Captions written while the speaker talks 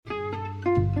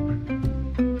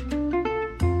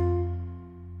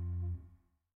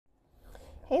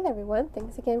Hey there, everyone.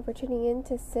 Thanks again for tuning in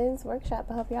to Sin's Workshop.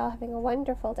 I hope you're all having a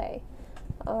wonderful day.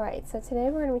 Alright, so today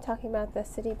we're going to be talking about The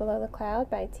City Below the Cloud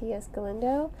by T.S.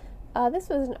 Galindo. This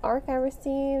was an ARC I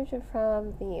received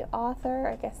from the author.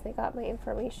 I guess they got my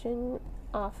information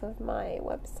off of my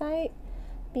website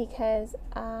because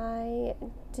I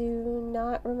do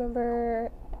not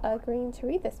remember agreeing to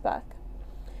read this book.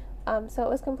 So it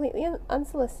was completely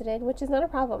unsolicited, which is not a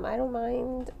problem. I don't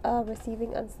mind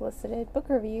receiving unsolicited book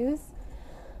reviews,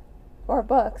 or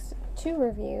books to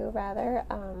review, rather.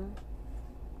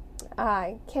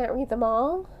 I can't read them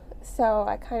all, so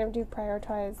I kind of do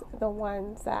prioritize the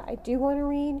ones that I do want to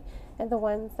read, and the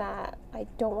ones that I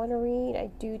don't want to read,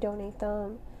 I do donate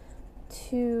them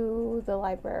to the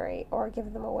library or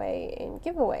give them away in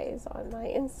giveaways on my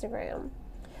Instagram.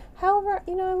 However,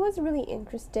 I was really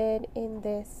interested in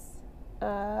this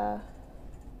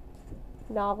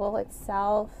novel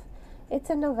itself. It's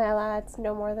a novella. It's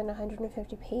no more than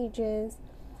 150 pages.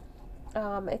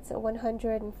 It's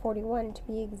 141 to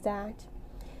be exact.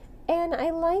 And I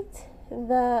liked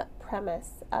the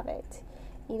premise of it.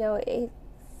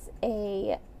 It's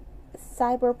a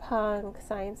cyberpunk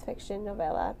science fiction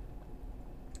novella.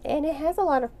 And it has a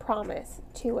lot of promise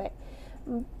to it.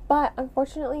 But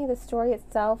unfortunately, the story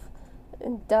itself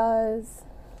does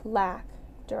lack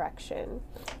direction.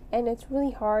 And it's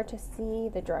really hard to see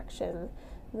the direction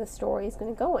the story is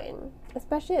going to go in,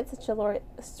 especially at such a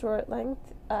short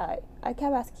length. I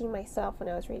kept asking myself when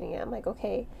I was reading it, I'm like,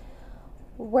 okay,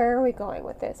 where are we going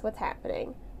with this? What's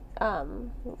happening?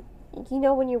 When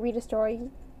you read a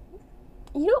story,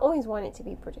 you don't always want it to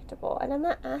be predictable, and I'm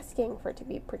not asking for it to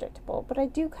be predictable, but I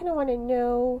do kind of want to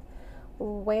know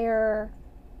where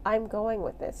I'm going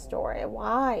with this story.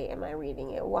 Why am I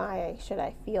reading it? Why should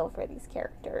I feel for these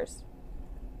characters?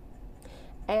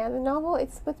 And the novel,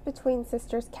 it splits between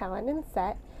sisters Callan and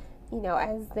Set,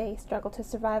 as they struggle to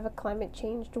survive a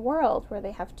climate-changed world where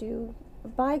they have to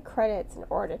buy credits in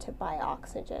order to buy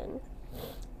oxygen.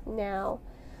 Now,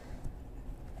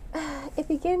 it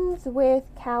begins with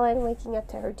Callan waking up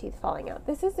to her teeth falling out.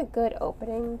 This is a good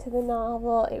opening to the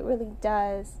novel. It really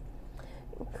does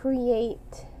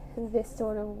create this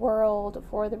sort of world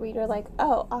for the reader, like,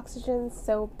 oh, oxygen's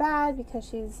so bad, because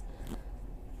she's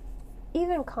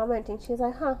even commenting, she's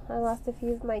like, I lost a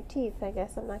few of my teeth. I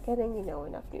guess I'm not getting,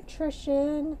 enough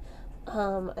nutrition,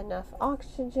 enough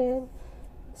oxygen.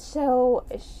 So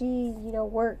she,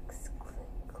 works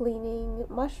cleaning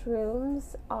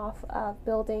mushrooms off of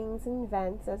buildings and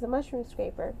vents as a mushroom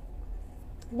scraper.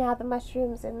 Now, the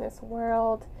mushrooms in this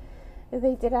world,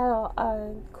 they did a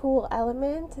cool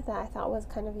element that I thought was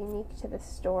kind of unique to the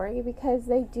story, because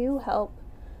they do help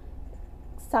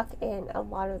suck in a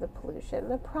lot of the pollution.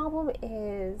 The problem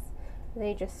is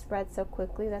they just spread so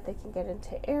quickly that they can get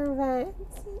into air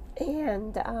vents,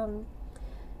 and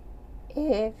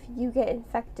if you get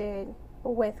infected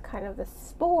with kind of the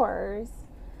spores,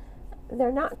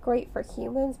 they're not great for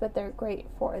humans, but they're great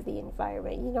for the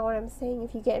environment. You know what I'm saying?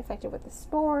 If you get infected with the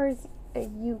spores,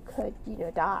 you could,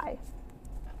 die.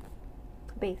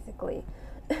 Basically,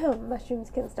 mushrooms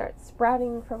can start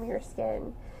sprouting from your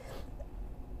skin.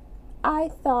 I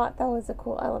thought that was a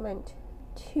cool element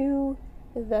to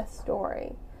the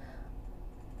story,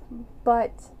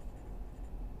 but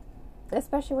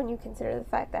especially when you consider the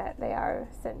fact that they are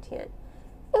sentient.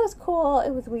 It was cool,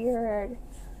 it was weird,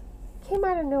 came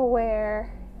out of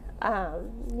nowhere.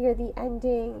 Near the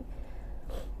ending,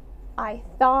 I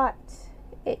thought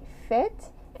it fit,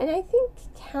 and I think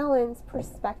Callan's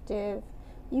perspective,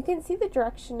 you can see the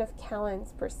direction of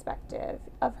Callan's perspective,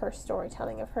 of her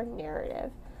storytelling, of her narrative.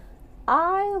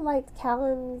 I liked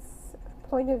Callan's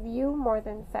point of view more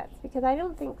than Set's, because I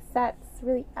don't think Set's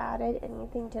really added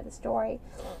anything to the story.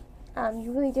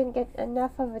 You really didn't get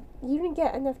enough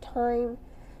time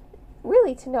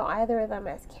really to know either of them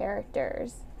as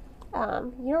characters.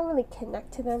 You don't really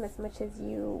connect to them as much as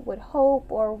you would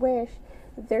hope or wish.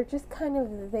 They're just kind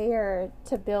of there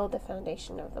to build the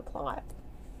foundation of the plot.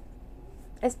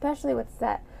 Especially with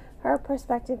Set, her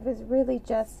perspective is really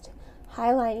just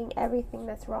highlighting everything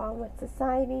that's wrong with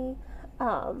society,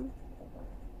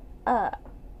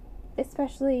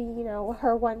 especially,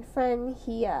 her one friend,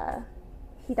 he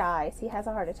dies, he has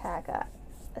a heart attack,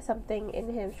 something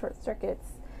in him short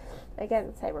circuits,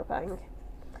 again, cyberpunk,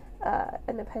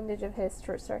 an appendage of his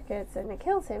short circuits, and it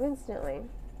kills him instantly.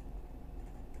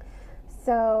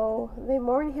 So they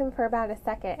mourn him for about a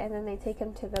second, and then they take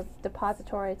him to the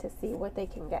depository to see what they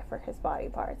can get for his body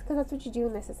parts, because that's what you do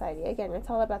in this society. Again, it's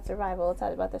all about survival. It's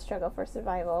all about the struggle for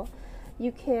survival.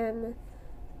 You can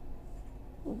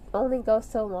only go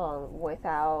so long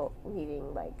without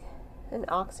needing, an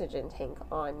oxygen tank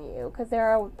on you, because there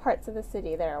are parts of the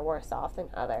city that are worse off than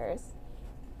others.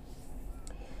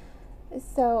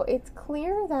 So it's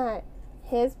clear that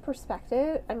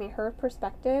her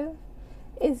perspective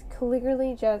is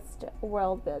clearly just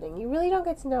world building. You really don't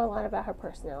get to know a lot about her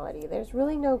personality. There's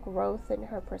really no growth in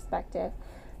her perspective.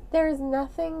 There's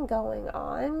nothing going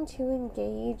on to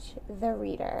engage the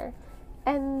reader.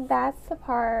 And that's the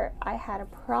part I had a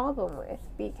problem with,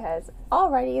 because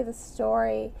already the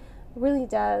story really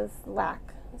does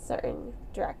lack certain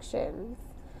directions.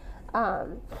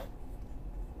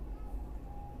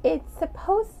 It's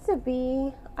supposed to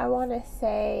be, I want to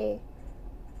say,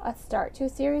 a start to a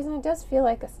series, and it does feel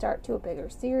like a start to a bigger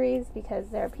series, because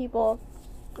there are people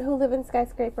who live in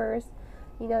skyscrapers.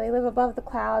 They live above the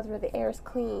clouds where the air is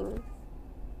clean,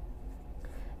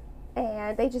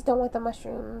 and they just don't want the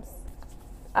mushrooms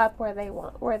up where they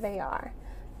are.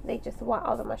 They just want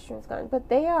all the mushrooms gone, but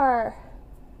they are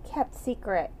kept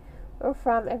secret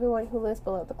from everyone who lives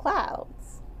below the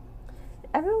clouds.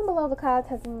 Everyone below the clouds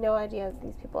has no idea that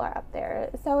these people are up there.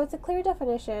 So it's a clear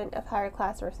definition of higher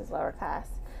class versus lower class.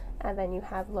 And then you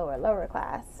have lower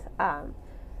class. A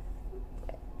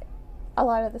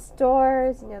lot of the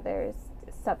stores, there's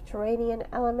subterranean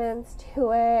elements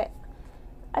to it.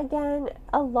 Again,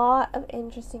 a lot of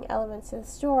interesting elements to the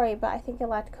story, but I think it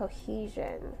lacked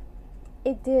cohesion.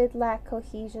 It did lack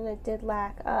cohesion. It did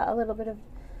lack a little bit of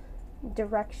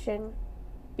direction,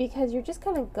 because you're just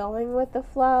kind of going with the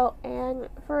flow. And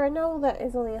for a novel that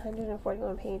is only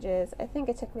 141 pages, I think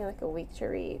it took me like a week to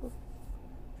read.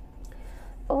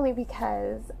 Only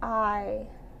because I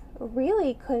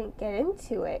really couldn't get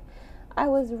into it. I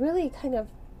was really kind of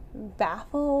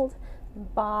baffled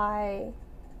by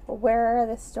where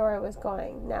the story was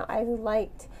going. Now, I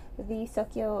liked the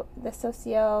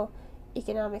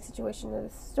socio-economic situation of the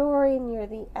story near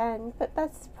the end, but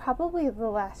that's probably the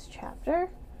last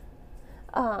chapter.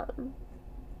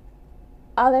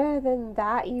 Other than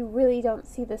that, you really don't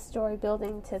see the story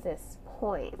building to this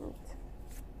point.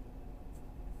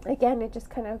 Again, it just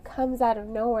kind of comes out of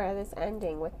nowhere, this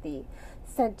ending with the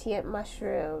sentient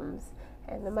mushrooms,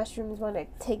 and the mushrooms want to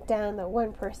take down the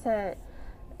 1%.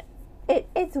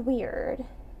 It's weird.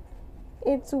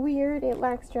 It's weird. It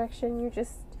lacks direction. You're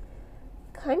just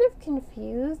kind of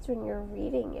confused when you're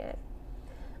reading it.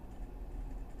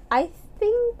 I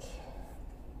think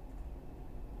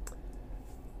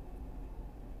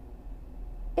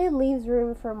it leaves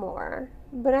room for more,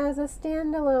 but as a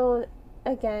standalone,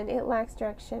 again, it lacks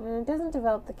direction, and it doesn't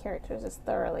develop the characters as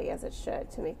thoroughly as it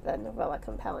should to make the novella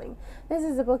compelling. This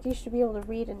is a book you should be able to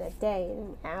read in a day, in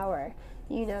an hour.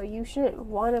 You shouldn't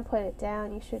want to put it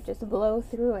down. You should just blow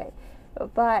through it.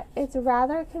 But it's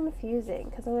rather confusing,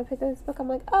 because when I picked up this book, I'm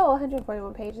like,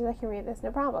 141 pages, I can read this,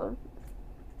 no problem.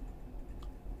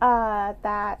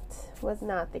 That was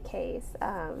not the case.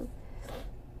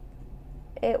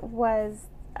 It was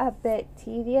a bit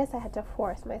tedious. I had to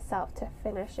force myself to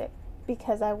finish it,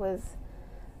 because I was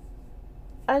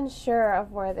unsure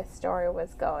of where the story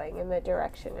was going and the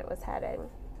direction it was heading.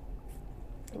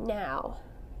 Now,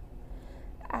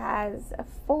 as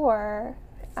for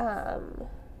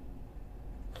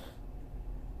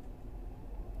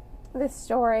the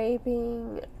story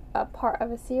being a part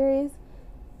of a series,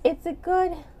 it's a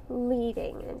good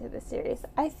leading into the series.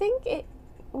 I think it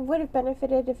would have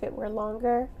benefited if it were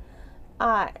longer,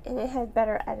 and it had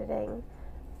better editing.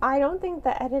 I don't think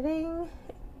the editing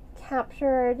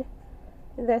captured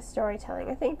the storytelling.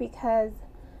 I think because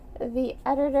the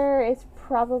editor is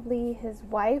probably his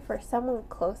wife or someone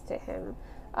close to him.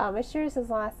 It shares his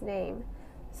last name.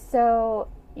 So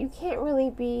you can't really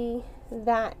be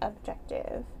that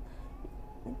objective.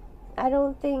 I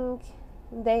don't think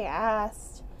they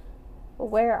asked,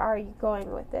 where are you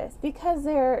going with this? Because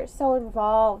they're so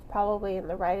involved probably in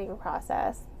the writing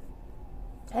process,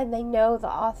 and they know the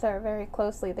author very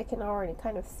closely. They can already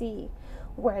kind of see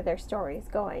where their story is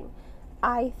going.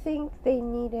 I think they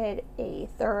needed a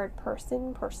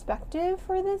third-person perspective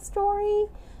for this story.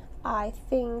 I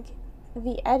think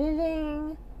the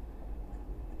editing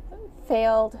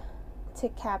failed to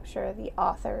capture the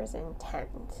author's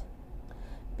intent.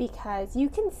 Because you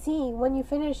can see, when you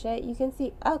finish it, you can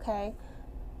see, okay,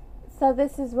 so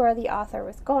this is where the author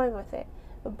was going with it.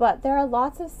 But there are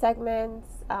lots of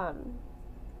segments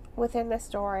within the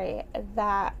story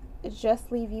that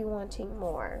just leave you wanting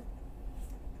more.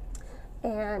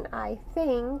 And I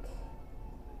think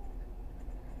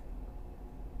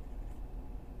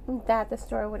that the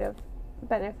story would have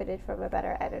benefited from a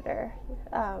better editor,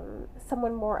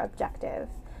 someone more objective,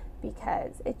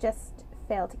 because it just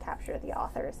failed to capture the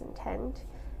author's intent.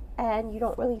 and you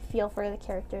don't really feel for the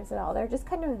characters at all. They're just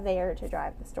kind of there to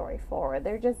drive the story forward.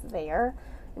 They're just there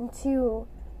to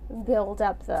build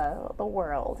up the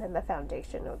world and the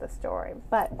foundation of the story.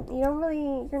 But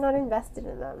you're not invested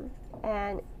in them.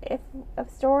 And if a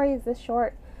story is this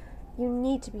short, you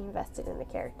need to be invested in the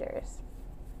characters.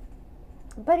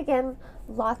 But again,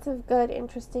 lots of good,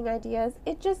 interesting ideas.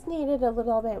 It just needed a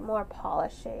little bit more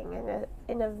polishing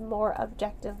and a more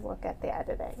objective look at the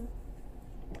editing.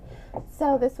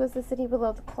 So this was The City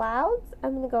Below the Clouds.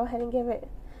 I'm going to go ahead and give it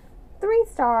 3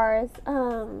 stars.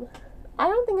 I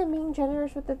don't think I'm being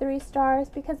generous with the 3 stars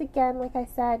because, again, like I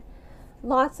said,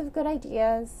 lots of good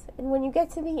ideas. And when you get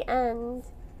to the end,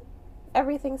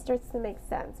 everything starts to make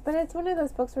sense. But it's one of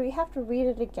those books where you have to read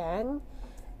it again,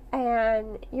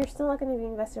 and you're still not going to be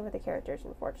invested with the characters,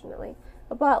 unfortunately.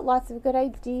 But lots of good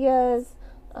ideas.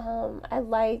 I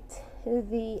liked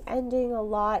the ending a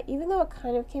lot. Even though it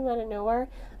kind of came out of nowhere,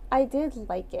 I did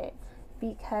like it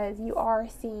because you are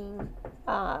seeing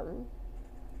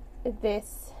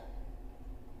this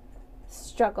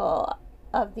struggle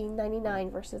of the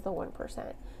 99 versus the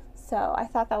 1%. So I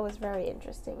thought that was very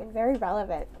interesting and very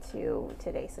relevant to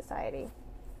today's society.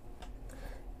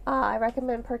 I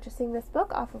recommend purchasing this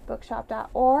book off of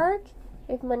bookshop.org.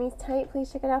 If money's tight,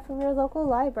 please check it out from your local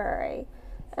library.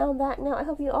 And on that note, I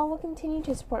hope you all will continue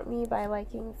to support me by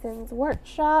liking Sin's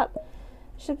Workshop,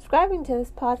 subscribing to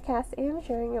this podcast, and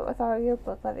sharing it with all your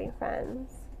book-loving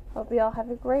friends. Hope you all have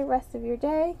a great rest of your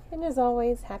day, and as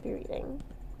always, happy reading.